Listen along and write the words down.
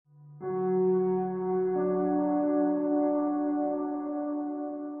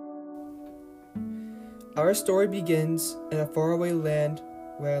Our story begins in a faraway land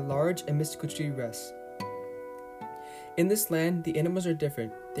where a large and mystical tree rests. In this land, the animals are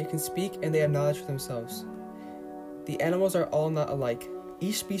different. They can speak and they have knowledge for themselves. The animals are all not alike.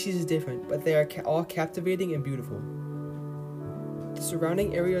 Each species is different, but they are all captivating and beautiful. The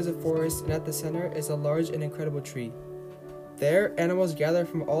surrounding area is a forest, and at the center is a large and incredible tree. There, animals gather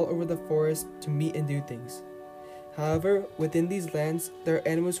from all over the forest to meet and do things. However, within these lands, there are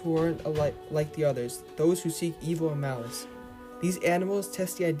animals who aren't like the others, those who seek evil and malice. These animals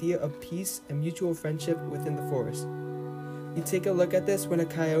test the idea of peace and mutual friendship within the forest. You take a look at this when a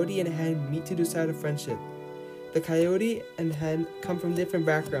coyote and a hen meet to decide a friendship. The coyote and hen come from different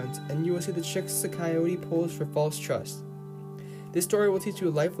backgrounds, and you will see the tricks the coyote pulls for false trust. This story will teach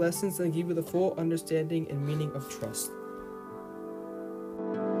you life lessons and give you the full understanding and meaning of trust.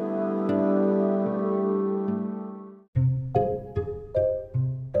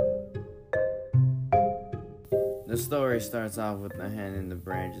 The story starts off with the hen in the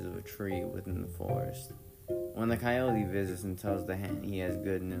branches of a tree within the forest. When the coyote visits and tells the hen he has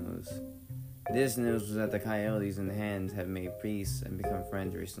good news. This news was that the coyotes and hens have made peace and become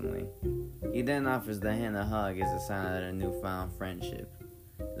friends recently. He then offers the hen a hug as a sign of their newfound friendship.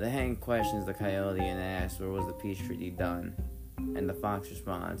 The hen questions the coyote and asks where was the peace treaty done, and the fox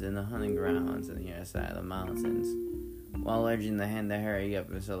responds, in the hunting grounds on the other side of the mountains, while urging the hen to hurry up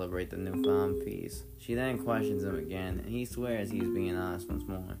and celebrate the newfound peace. She then questions him again, and he swears he is being honest once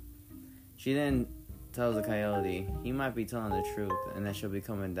more. She then tells the coyote he might be telling the truth and that she'll be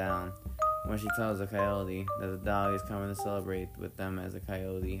coming down, when she tells the coyote that the dog is coming to celebrate with them as the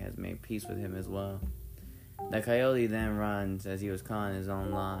coyote has made peace with him as well. The coyote then runs as he was calling his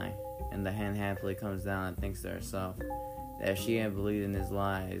own lie, and the hen happily comes down and thinks to herself that if she had believed in his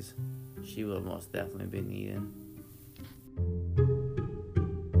lies, she would have most definitely been eaten.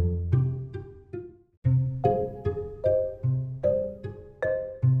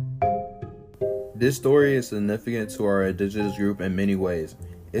 This story is significant to our Indigenous group in many ways.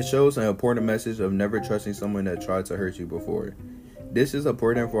 It shows an important message of never trusting someone that tried to hurt you before. This is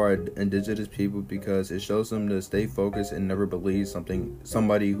important for our Indigenous people because it shows them to stay focused and never believe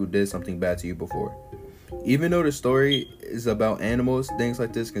somebody who did something bad to you before. Even though the story is about animals, things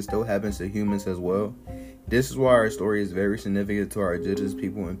like this can still happen to humans as well. This is why our story is very significant to our Indigenous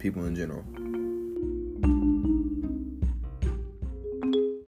people and people in general.